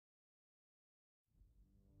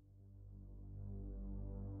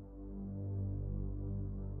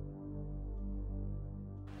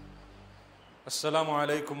السلام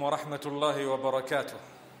عليكم ورحمة الله وبركاته.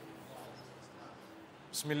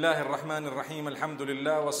 بسم الله الرحمن الرحيم. الحمد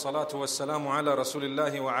لله والصلاة والسلام على رسول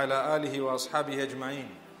الله وعلى آله وأصحابه أجمعين.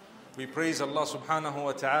 We praise Allah subhanahu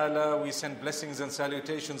wa ta'ala. We send blessings and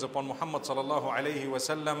salutations upon Muhammad sallallahu alayhi wa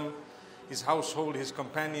sallam, his household, his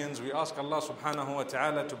companions. We ask Allah subhanahu wa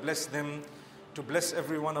ta'ala to bless them, to bless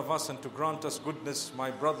every one of us and to grant us goodness.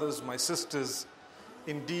 My brothers, my sisters,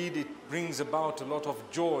 indeed it brings about a lot of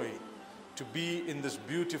joy to be in this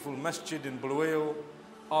beautiful masjid in Buluwayo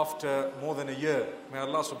after more than a year. May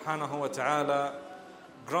Allah subhanahu wa ta'ala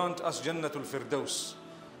grant us Jannatul Firdaus.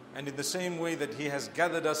 And in the same way that He has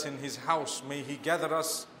gathered us in His house, may He gather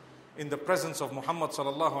us in the presence of Muhammad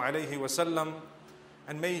sallallahu alayhi wa sallam,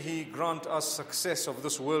 and may He grant us success of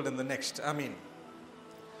this world and the next. Ameen.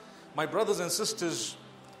 My brothers and sisters,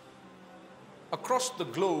 across the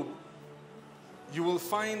globe, you will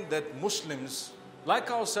find that Muslims, like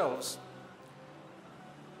ourselves,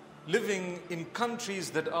 living in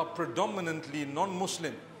countries that are predominantly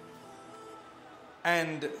non-Muslim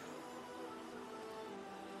and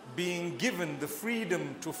being given the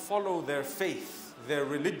freedom to follow their faith, their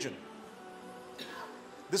religion.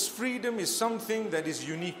 This freedom is something that is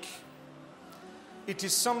unique. It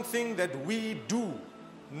is something that we do,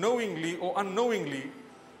 knowingly or unknowingly,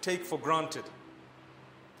 take for granted.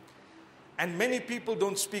 And many people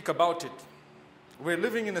don't speak about it. We're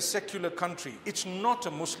living in a secular country. It's not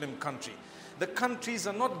a Muslim country. The countries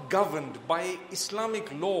are not governed by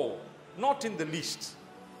Islamic law, not in the least.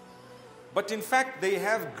 But in fact, they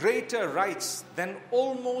have greater rights than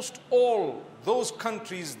almost all those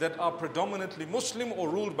countries that are predominantly Muslim or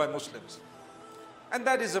ruled by Muslims. And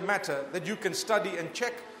that is a matter that you can study and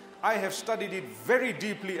check. I have studied it very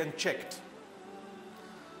deeply and checked.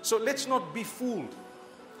 So let's not be fooled.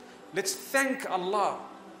 Let's thank Allah.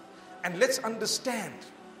 And let's understand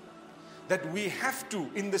that we have to,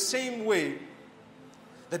 in the same way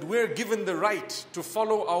that we're given the right to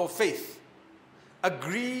follow our faith,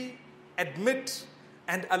 agree, admit,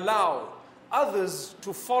 and allow others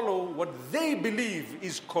to follow what they believe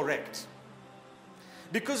is correct.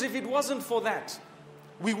 Because if it wasn't for that,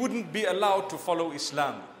 we wouldn't be allowed to follow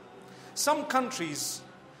Islam. Some countries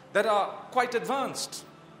that are quite advanced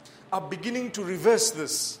are beginning to reverse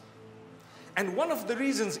this. And one of the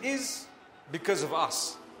reasons is because of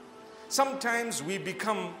us. Sometimes we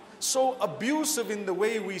become so abusive in the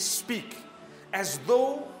way we speak, as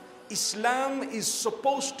though Islam is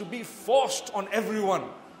supposed to be forced on everyone.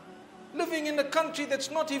 Living in a country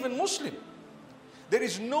that's not even Muslim. There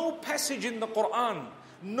is no passage in the Quran,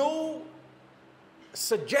 no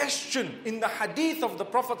suggestion in the hadith of the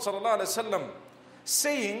Prophet ﷺ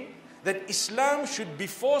saying that Islam should be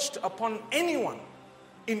forced upon anyone.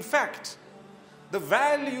 In fact, the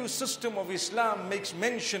value system of Islam makes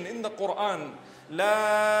mention in the Quran, لا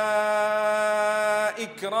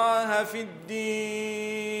إكراه في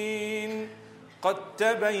الدين قد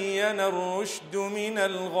تبين الرشد من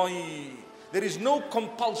الغي. There is no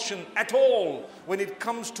compulsion at all when it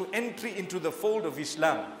comes to entry into the fold of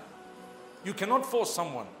Islam. You cannot force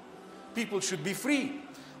someone. People should be free.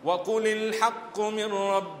 وَقُلِ الْحَقُّ مِنْ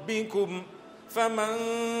رَبِّكُمْ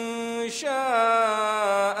فَمَنْ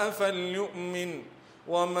شَاءَ فَلْيُؤْمِنْ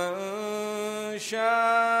وَمَنْ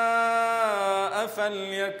شَاءَ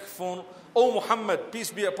فَلْيَكْفُرْ. O Muhammad, peace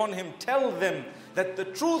be upon him, tell them that the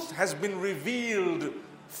truth has been revealed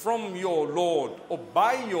from your Lord or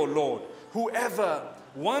by your Lord. Whoever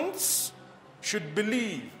wants should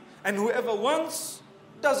believe, and whoever wants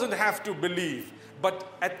doesn't have to believe. But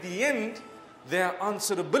at the end, their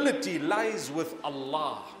answerability lies with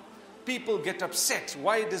Allah. People get upset.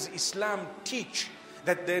 Why does Islam teach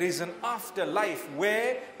that there is an afterlife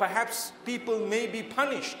where perhaps people may be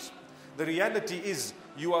punished? The reality is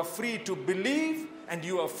you are free to believe and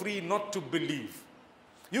you are free not to believe.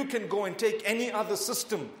 You can go and take any other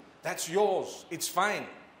system. That's yours. It's fine.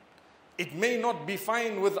 It may not be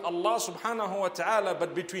fine with Allah subhanahu wa ta'ala,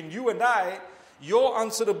 but between you and I, your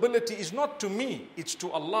answerability is not to me, it's to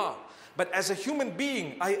Allah. But as a human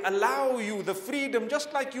being, I allow you the freedom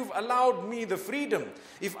just like you've allowed me the freedom.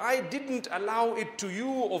 If I didn't allow it to you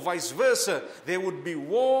or vice versa, there would be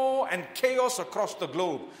war and chaos across the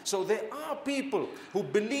globe. So there are people who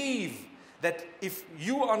believe that if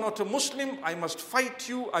you are not a Muslim, I must fight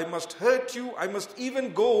you, I must hurt you, I must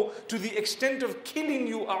even go to the extent of killing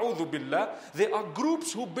you, a'udhu billah. There are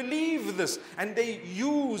groups who believe this, and they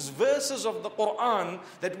use verses of the Quran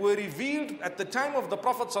that were revealed at the time of the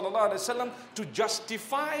Prophet ﷺ to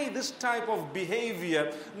justify this type of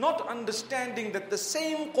behavior, not understanding that the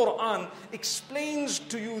same Quran explains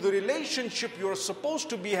to you the relationship you're supposed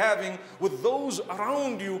to be having with those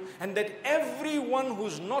around you, and that everyone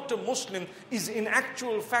who's not a Muslim is in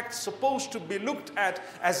actual fact supposed to be looked at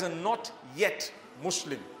as a not yet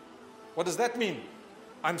Muslim. What does that mean?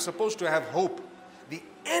 I'm supposed to have hope. The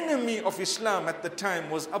enemy of Islam at the time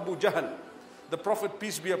was Abu Jahl. The Prophet,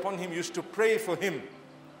 peace be upon him, used to pray for him.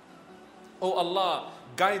 Oh Allah,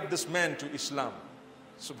 guide this man to Islam.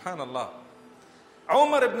 Subhanallah.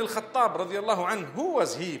 Umar ibn al-Khattab radiallahu anhu, who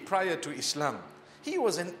was he prior to Islam? He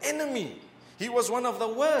was an enemy. He was one of the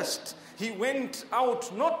worst. He went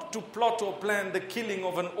out not to plot or plan the killing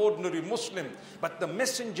of an ordinary Muslim, but the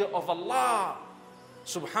messenger of Allah,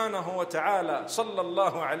 subhanahu wa ta'ala,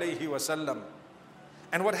 sallallahu alayhi wa sallam.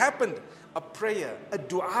 And what happened? A prayer, a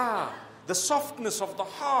dua, the softness of the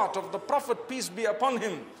heart of the Prophet, peace be upon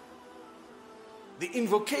him. The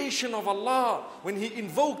invocation of Allah, when he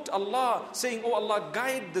invoked Allah, saying, oh Allah,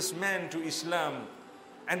 guide this man to Islam.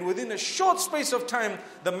 And within a short space of time,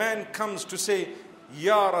 the man comes to say,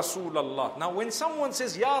 Ya Rasulallah. Now when someone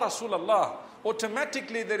says Ya Rasulallah,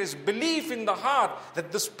 automatically there is belief in the heart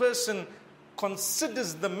that this person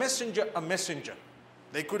considers the messenger a messenger.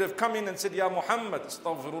 They could have come in and said Ya Muhammad,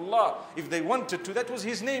 astaghfirullah, if they wanted to. That was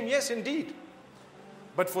his name, yes indeed.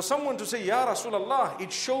 But for someone to say Ya Rasulallah,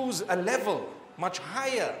 it shows a level much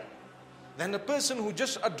higher than a person who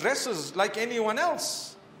just addresses like anyone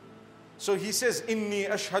else. So he says, Inni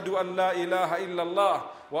ashhadu an la ilaha illallah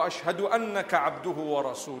wa ashhadu annaka abduhu wa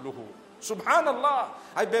rasuluhu. Subhanallah,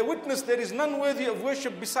 I bear witness there is none worthy of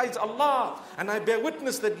worship besides Allah. And I bear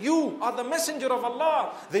witness that you are the messenger of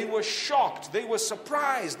Allah. They were shocked, they were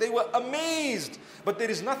surprised, they were amazed. But there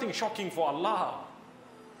is nothing shocking for Allah.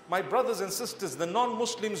 My brothers and sisters, the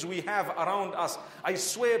non-Muslims we have around us, I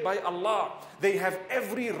swear by Allah, they have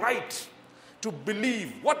every right to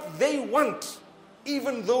believe what they want,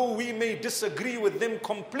 even though we may disagree with them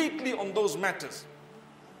completely on those matters.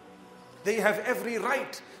 They have every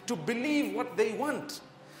right to believe what they want.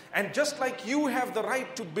 And just like you have the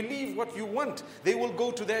right to believe what you want, they will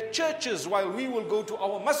go to their churches while we will go to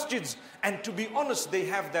our masjids. And to be honest, they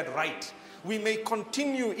have that right. We may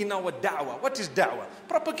continue in our da'wah. What is da'wah?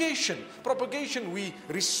 Propagation. Propagation, we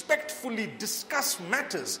respectfully discuss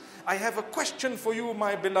matters. I have a question for you,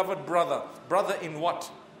 my beloved brother. Brother in what?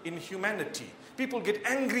 In humanity. People get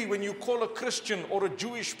angry when you call a Christian or a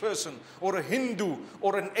Jewish person or a Hindu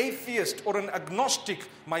or an atheist or an agnostic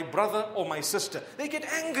my brother or my sister. They get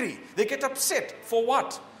angry. They get upset. For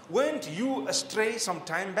what? Weren't you astray some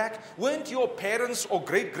time back? Weren't your parents or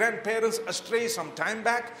great-grandparents astray some time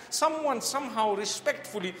back? Someone somehow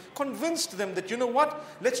respectfully convinced them that, you know what?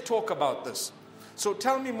 Let's talk about this. So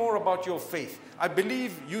tell me more about your faith. I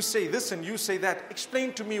believe you say this and you say that.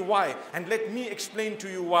 Explain to me why, and let me explain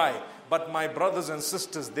to you why. But my brothers and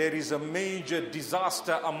sisters, there is a major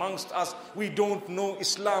disaster amongst us. We don't know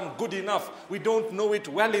Islam good enough. We don't know it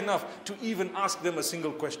well enough to even ask them a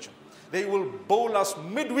single question. They will bowl us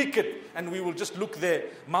mid-wicket and we will just look their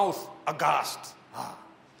mouth aghast.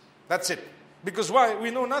 That's it. Because why?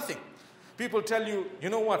 We know nothing. People tell you, you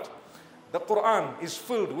know what? The Quran is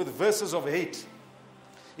filled with verses of hate.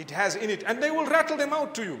 It has in it, and they will rattle them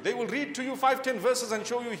out to you. They will read to you 5-10 verses and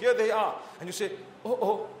show you, here they are. And you say,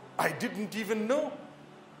 oh, I didn't even know.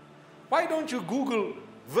 Why don't you Google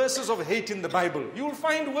verses of hate in the Bible? You'll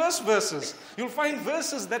find worse verses. You'll find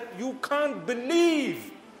verses that you can't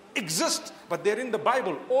believe exist, but they're in the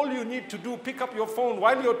Bible. All you need to do, pick up your phone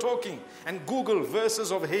while you're talking and Google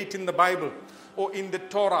verses of hate in the Bible or in the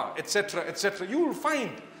Torah, etc., etc. You will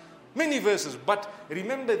find many verses. But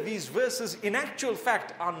remember, these verses in actual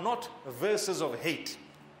fact are not verses of hate.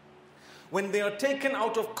 When they are taken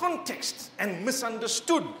out of context and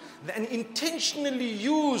misunderstood and intentionally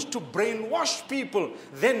used to brainwash people,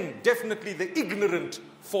 then definitely the ignorant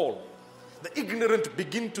fall. The ignorant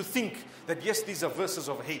begin to think that yes, these are verses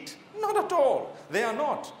of hate. Not at all. They are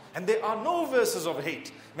not. And there are no verses of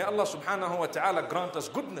hate. May Allah subhanahu wa ta'ala grant us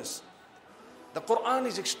goodness. The Quran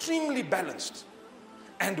is extremely balanced.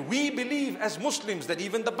 And we believe as Muslims that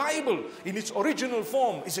even the Bible in its original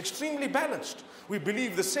form is extremely balanced. We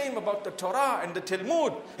believe the same about the Torah and the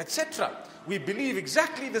Talmud, etc. We believe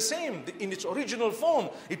exactly the same in its original form.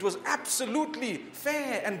 It was absolutely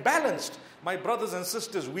fair and balanced. My brothers and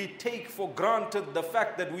sisters, we take for granted the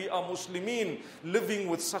fact that we are Muslimin living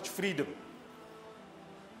with such freedom.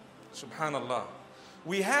 Subhanallah.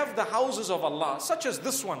 We have the houses of Allah, such as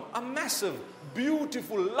this one, a massive,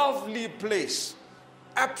 beautiful, lovely place.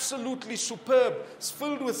 Absolutely superb. It's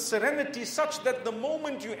filled with serenity, such that the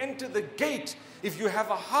moment you enter the gate, if you have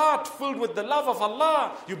a heart filled with the love of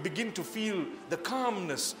Allah, you begin to feel the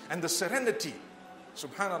calmness and the serenity.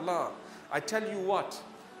 Subhanallah. I tell you what,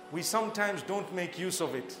 we sometimes don't make use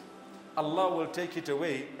of it. Allah will take it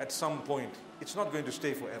away at some point. It's not going to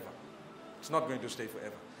stay forever. It's not going to stay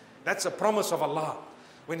forever. That's a promise of Allah.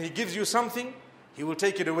 When He gives you something, He will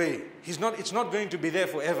take it away. It's not going to be there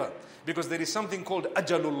forever. Because there is something called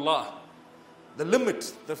ajalullah. The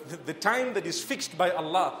limit, the time that is fixed by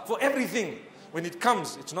Allah for everything. When it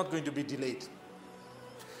comes, it's not going to be delayed.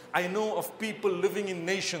 I know of people living in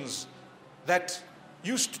nations that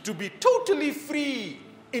used to be totally free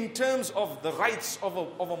in terms of the rights of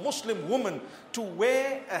a Muslim woman to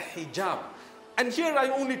wear a hijab. And here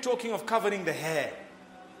I'm only talking of covering the hair.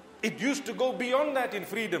 It used to go beyond that in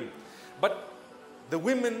freedom. But the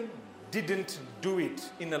women didn't do it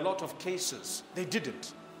in a lot of cases. They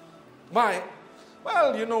didn't. Why?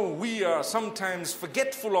 Well, you know, we are sometimes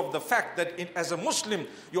forgetful of the fact that as a Muslim,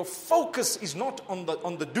 your focus is not on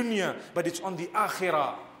the dunya, but it's on the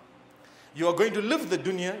akhirah. You are going to live the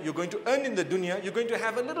dunya, you're going to earn in the dunya, you're going to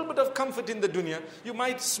have a little bit of comfort in the dunya. You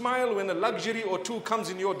might smile when a luxury or two comes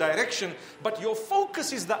in your direction, but your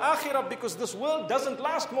focus is the akhirah, because this world doesn't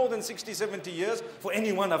last more than 60, 70 years for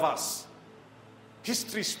any one of us.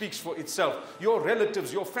 History speaks for itself. Your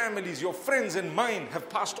relatives, your families, your friends and mine have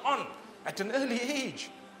passed on at an early age.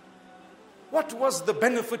 What was the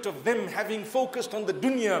benefit of them having focused on the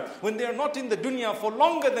dunya when they are not in the dunya for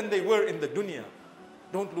longer than they were in the dunya?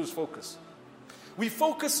 Don't lose focus. We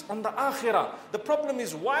focus on the akhirah. The problem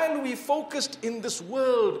is, while we focused in this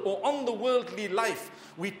world or on the worldly life,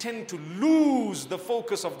 we tend to lose the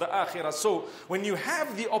focus of the akhirah. So when you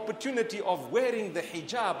have the opportunity of wearing the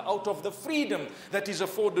hijab out of the freedom that is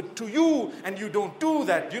afforded to you, and you don't do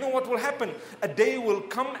that, you know what will happen? A day will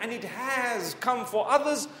come, and it has come for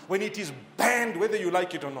others, when it is banned, whether you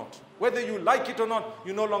like it or not. Whether you like it or not,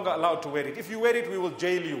 you're no longer allowed to wear it. If you wear it, we will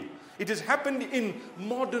jail you. It has happened in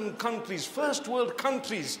modern countries, first world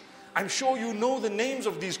countries. I'm sure you know the names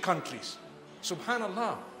of these countries.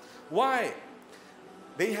 Subhanallah. Why?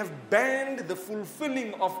 They have banned the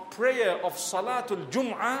fulfilling of prayer of Salatul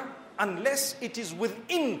Jum'ah unless it is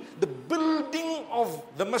within the building of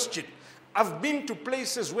the masjid. I've been to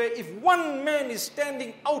places where if one man is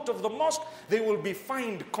standing out of the mosque, they will be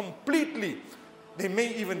fined completely. They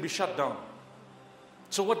may even be shut down.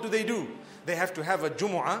 So what do? They have to have a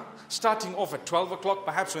Jumu'ah starting off at 12 o'clock,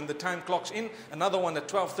 perhaps when the time clock's in, another one at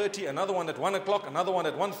 12:30, another one at 1 o'clock, another one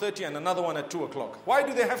at 1:30, and another one at 2 o'clock. Why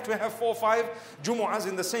do they have to have 4 or 5 Jumu'ahs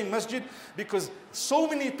in the same masjid? Because so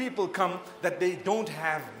many people come that they don't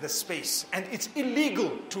have the space. And it's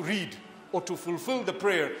illegal to read or to fulfill the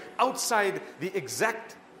prayer outside the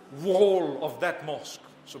exact wall of that mosque.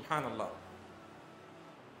 Subhanallah.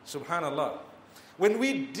 Subhanallah. When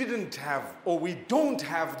we didn't have, or we don't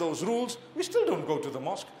have those rules, we still don't go to the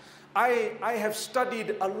mosque. I have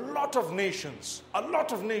studied a lot of nations,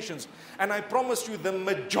 and I promise you the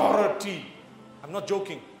majority, I'm not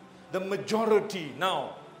joking, the majority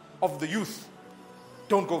now of the youth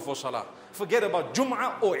don't go for salah. Forget about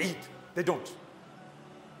Jum'ah or Eid, they don't.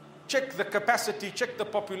 Check the capacity, check the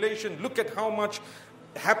population, look at how much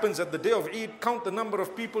happens at the day of Eid, count the number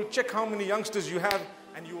of people, check how many youngsters you have,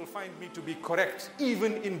 and you will find me to be correct.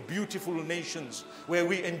 Even in beautiful nations where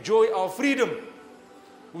we enjoy our freedom,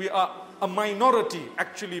 we are a minority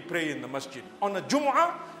actually pray in the masjid on a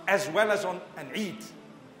Jum'ah as well as on an Eid.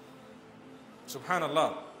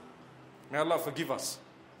 Subhanallah. May Allah forgive us.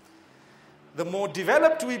 The more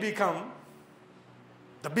developed we become,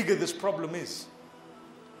 the bigger this problem is.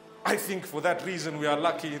 I think for that reason we are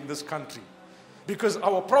lucky in this country, because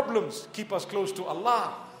our problems keep us close to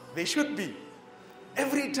Allah. They should be.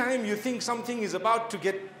 Every time you think something is about to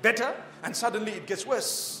get better, and suddenly it gets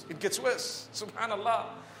worse. It gets worse. Subhanallah.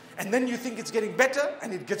 And then you think it's getting better,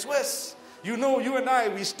 and it gets worse. You know, you and I,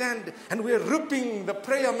 we stand and we're ripping the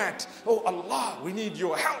prayer mat. Oh Allah, we need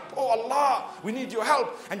your help. Oh Allah, we need your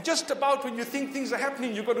help. And just about when you think things are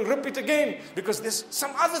happening, you've got to rip it again, because there's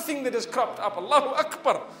some other thing that has cropped up. Allahu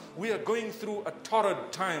Akbar. We are going through a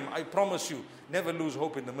torrid time, I promise you. Never lose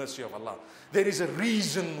hope in the mercy of Allah. There is a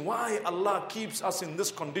reason why Allah keeps us in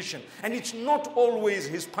this condition. And it's not always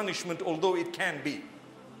His punishment, although it can be.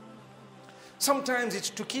 Sometimes it's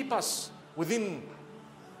to keep us within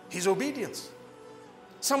His obedience.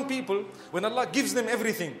 Some people, when Allah gives them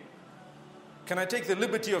everything, Can I take the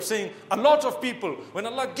liberty of saying a lot of people, when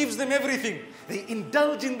Allah gives them everything, they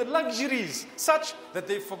indulge in the luxuries such that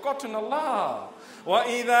they've forgotten Allah.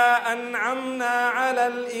 وَإِذَا أَنْعَمْنَا عَلَى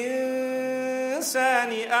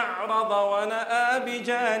الْإِنسَانِ أَعْرَضَ وَنَأَى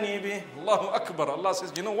بِجَانِبِهِ. Allahu Akbar. Allah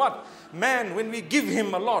says, you know what? Man, when we give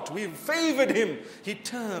him a lot, we've favored him, he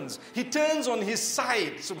turns on his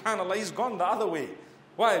side. Subhanallah, he's gone the other way.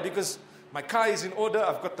 Why? Because my car is in order,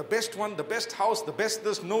 I've got the best one, the best house, the best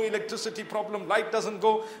this, no electricity problem, light doesn't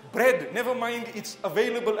go. Bread, never mind, it's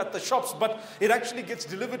available at the shops, but it actually gets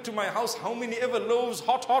delivered to my house. How many ever loaves,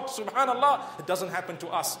 hot, subhanallah. It doesn't happen to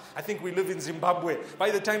us. I think we live in Zimbabwe.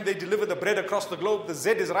 By the time they deliver the bread across the globe, the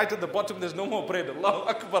Z is right at the bottom, there's no more bread. Allahu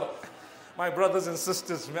Akbar. My brothers and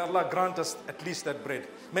sisters, may Allah grant us at least that bread.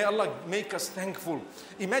 May Allah make us thankful.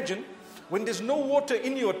 Imagine when there's no water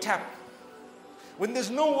in your tap. When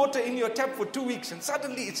there's no water in your tap for 2 weeks and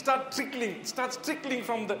suddenly it starts trickling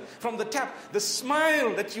from the tap. The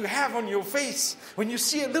smile that you have on your face when you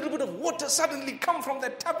see a little bit of water suddenly come from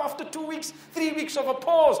that tap after 2 weeks, 3 weeks of a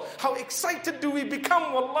pause. How excited do we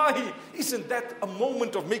become, wallahi. Isn't that a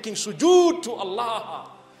moment of making sujood to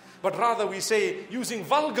Allah? But rather we say, using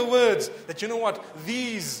vulgar words, that you know what,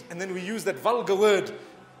 these, and then we use that vulgar word,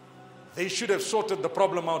 they should have sorted the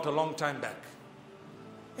problem out a long time back.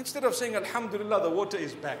 Instead of saying, Alhamdulillah, the water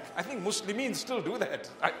is back. I think Muslims still do that.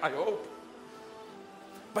 I hope.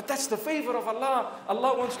 But that's the favor of Allah.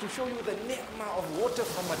 Allah wants to show you the ni'mah of water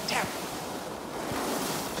from a tap.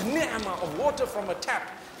 The ni'mah of water from a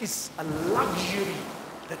tap is a luxury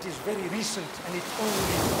that is very recent, and it's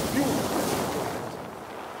only a few.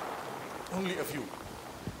 Only a few.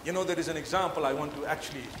 You know, there is an example I want to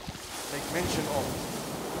actually make mention of.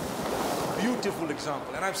 Beautiful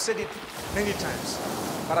example, and I've said it many times,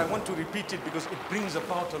 but I want to repeat it because it brings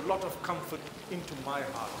about a lot of comfort into my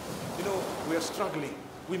heart. You know, we are struggling.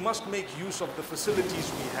 We must make use of the facilities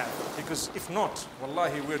we have, because if not,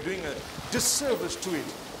 wallahi, we're doing a disservice to it.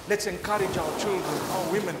 Let's encourage our children,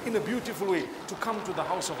 our women, in a beautiful way to come to the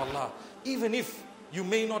house of Allah, even if you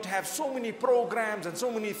may not have so many programs and so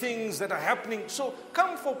many things that are happening. So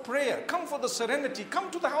come for prayer, come for the serenity, come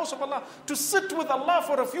to the house of Allah to sit with Allah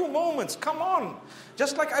for a few moments. Come on.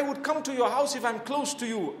 Just like I would come to your house if I'm close to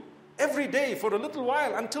you every day for a little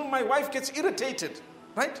while until my wife gets irritated,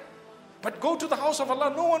 right? But go to the house of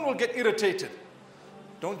Allah, no one will get irritated.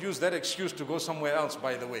 Don't use that excuse to go somewhere else,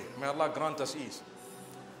 by the way. May Allah grant us ease.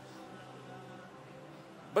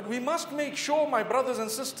 But we must make sure, my brothers and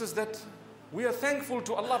sisters, that we are thankful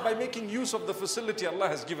to Allah by making use of the facility Allah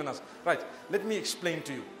has given us. Right, let me explain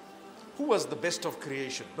to you. Who was the best of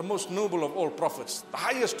creation? The most noble of all prophets. The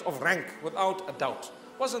highest of rank, without a doubt.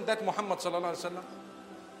 Wasn't that Muhammad sallallahu alaihi wasallam?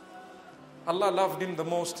 Allah loved him the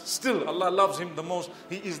most. Still, Allah loves him the most.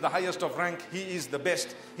 He is the highest of rank. He is the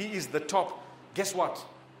best. He is the top. Guess what?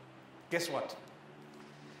 Guess what?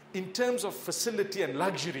 In terms of facility and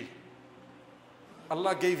luxury,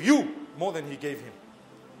 Allah gave you more than He gave him.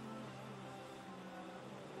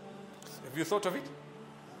 Have you thought of it?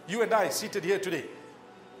 You and I seated here today,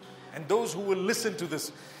 and those who will listen to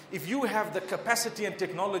this, if you have the capacity and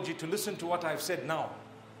technology to listen to what I've said now,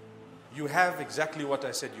 you have exactly what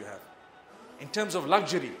I said you have. In terms of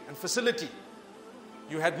luxury and facility,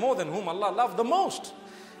 you had more than whom Allah loved the most.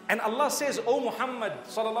 And Allah says, O Muhammad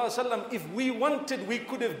sallallahu alaihi wasallam, if we wanted, we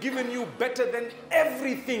could have given you better than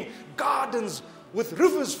everything. Gardens with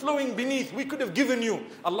rivers flowing beneath, we could have given you.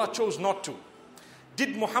 Allah chose not to.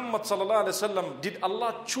 Did Muhammad sallallahu alaihi wasallam, did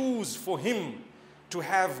Allah choose for him to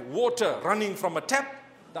have water running from a tap?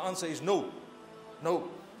 The answer is no. No.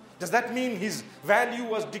 Does that mean his value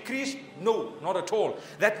was decreased? No, not at all.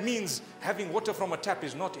 That means having water from a tap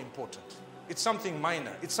is not important. It's something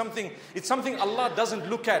minor. It's something Allah doesn't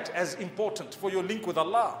look at as important for your link with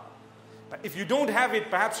Allah. But if you don't have it,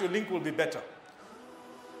 perhaps your link will be better.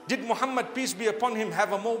 Did Muhammad, peace be upon him,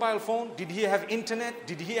 have a mobile phone? Did he have internet?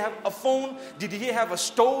 Did he have a phone? Did he have a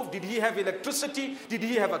stove? Did he have electricity? Did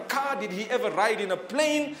he have a car? Did he ever ride in a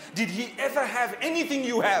plane? Did he ever have anything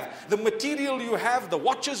you have? The material you have, the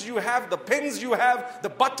watches you have, the pens you have, the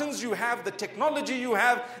buttons you have, the technology you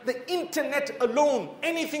have, the internet alone,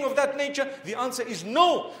 anything of that nature? The answer is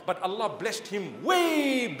no. But Allah blessed him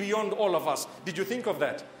way beyond all of us. Did you think of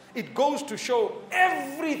that? It goes to show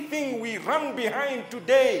everything we run behind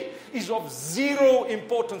today is of zero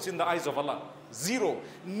importance in the eyes of Allah. Zero.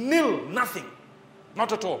 Nil. Nothing.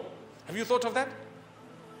 Not at all. Have you thought of that?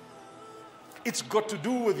 It's got to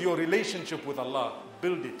do with your relationship with Allah.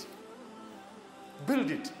 Build it.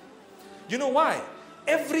 Build it. You know why?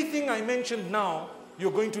 Everything I mentioned now,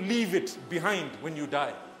 you're going to leave it behind when you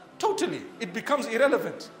die. Totally. It becomes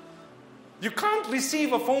irrelevant. You can't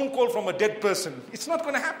receive a phone call from a dead person. It's not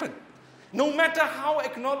going to happen. No matter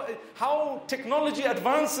how technology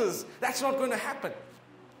advances, that's not going to happen.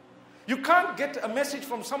 You can't get a message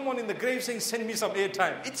from someone in the grave saying, send me some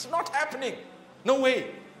airtime. It's not happening. No way.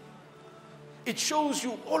 It shows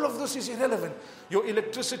you all of this is irrelevant. Your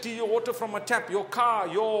electricity, your water from a tap, your car,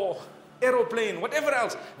 your aeroplane, whatever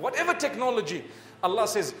else, whatever technology. Allah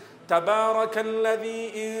says, تبارك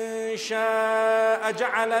الذي إن شاء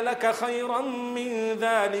جعل لك خيرا من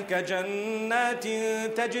ذلك جنات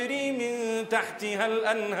تجري من تحتها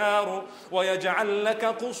الأنهار ويجعل لك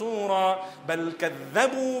قصورا بل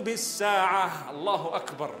كذبوا بالساعة. Allahu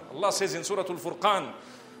Akbar. Allah says in Surah Al-Furqan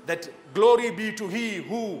that glory be to He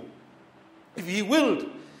who, if He willed,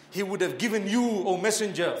 He would have given you, O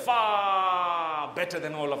Messenger, far better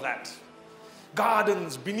than all of that.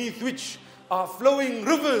 Gardens beneath which are flowing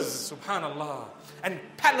rivers, subhanallah, and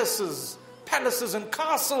palaces and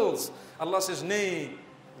castles. Allah says, nay,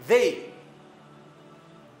 they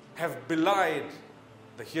have belied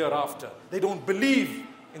the hereafter. They don't believe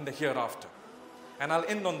in the hereafter. And I'll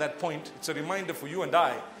end on that point. It's a reminder for you and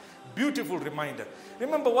I. Beautiful reminder.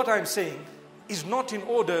 Remember, what I'm saying is not in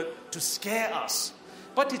order to scare us,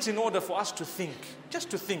 but it's in order for us to think, just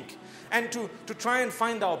to think. And to try and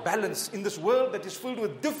find our balance in this world that is filled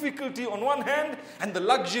with difficulty on one hand and the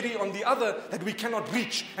luxury on the other that we cannot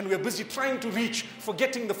reach. And we're busy trying to reach,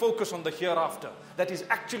 forgetting the focus on the hereafter that is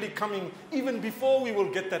actually coming even before we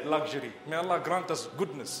will get that luxury. May Allah grant us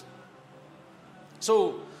goodness.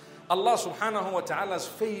 So, Allah subhanahu wa ta'ala's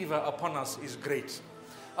favor upon us is great.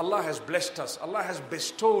 Allah has blessed us. Allah has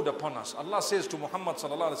bestowed upon us. Allah says to Muhammad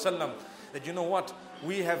sallallahu alaihi wasallam that, you know what?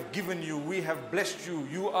 We have given you, we have blessed you.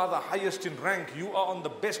 You are the highest in rank. You are on the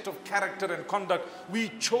best of character and conduct. We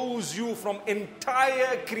chose you from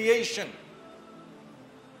entire creation.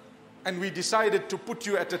 And we decided to put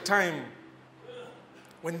you at a time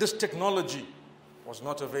when this technology was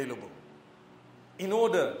not available. In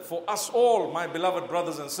order for us all, my beloved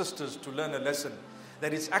brothers and sisters, to learn a lesson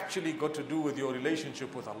that it's actually got to do with your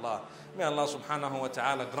relationship with Allah. May Allah subhanahu wa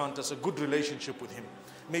ta'ala grant us a good relationship with Him.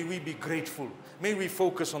 May we be grateful. May we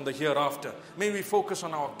focus on the hereafter. May we focus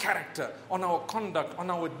on our character, on our conduct, on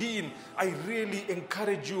our deen. I really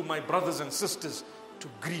encourage you, my brothers and sisters, to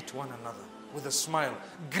greet one another with a smile.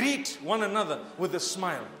 Greet one another with a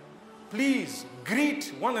smile. Please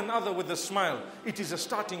greet one another with a smile. It is a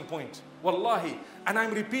starting point. Wallahi. And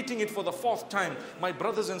I'm repeating it for the fourth time. My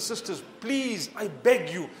brothers and sisters, please, I beg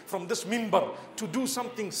you from this minbar to do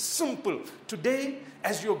something simple. Today,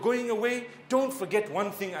 as you're going away, don't forget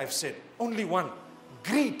one thing I've said. Only one.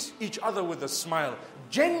 Greet each other with a smile.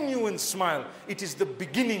 Genuine smile. It is the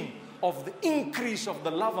beginning of the increase of the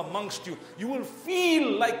love amongst you. You will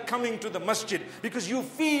feel like coming to the masjid because you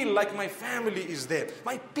feel like my family is there.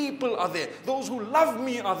 My people are there. Those who love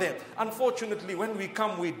me are there. Unfortunately, when we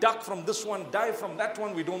come, we duck from this one, dive from that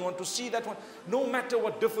one. We don't want to see that one. No matter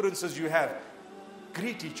what differences you have,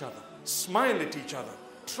 greet each other. Smile at each other.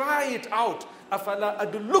 Try it out. أَفَلَا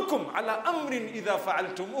أَدُلُّكُمْ عَلَىٰ أَمْرٍ إِذَا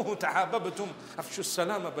فَعَلْتُمُوهُ تَحَابَبْتُمْ أَفْشُوا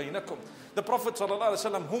السَّلَامَ بَيْنَكُمْ. The Prophet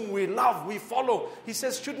ﷺ, whom we love, we follow, he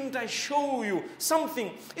says, shouldn't I show you something?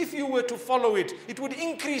 If you were to follow it, it would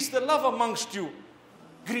increase the love amongst you.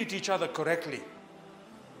 Greet each other correctly.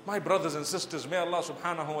 My brothers and sisters, may Allah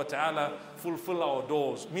subhanahu wa ta'ala fulfill our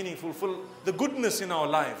doors, meaning fulfill the goodness in our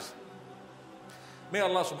lives. May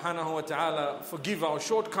Allah subhanahu wa ta'ala forgive our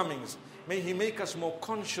shortcomings. May He make us more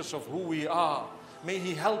conscious of who we are. May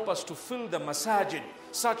He help us to fill the masajid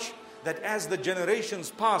such that as the generations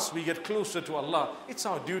pass, we get closer to Allah. It's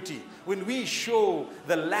our duty. When we show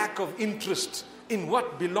the lack of interest in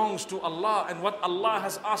what belongs to Allah and what Allah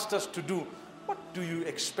has asked us to do, what do you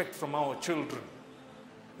expect from our children?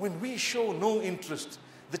 When we show no interest,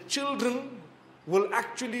 the children will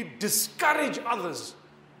actually discourage others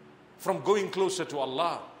from going closer to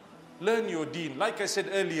Allah. Learn your deen. Like I said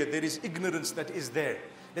earlier, there is ignorance that is there.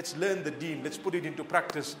 Let's learn the deen. Let's put it into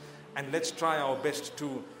practice. And let's try our best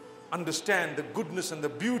to understand the goodness and the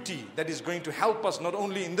beauty that is going to help us not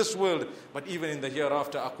only in this world, but even in the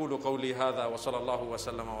hereafter. أقول قولي هذا وصلى الله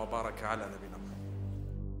وسلم وبارك على نبينا.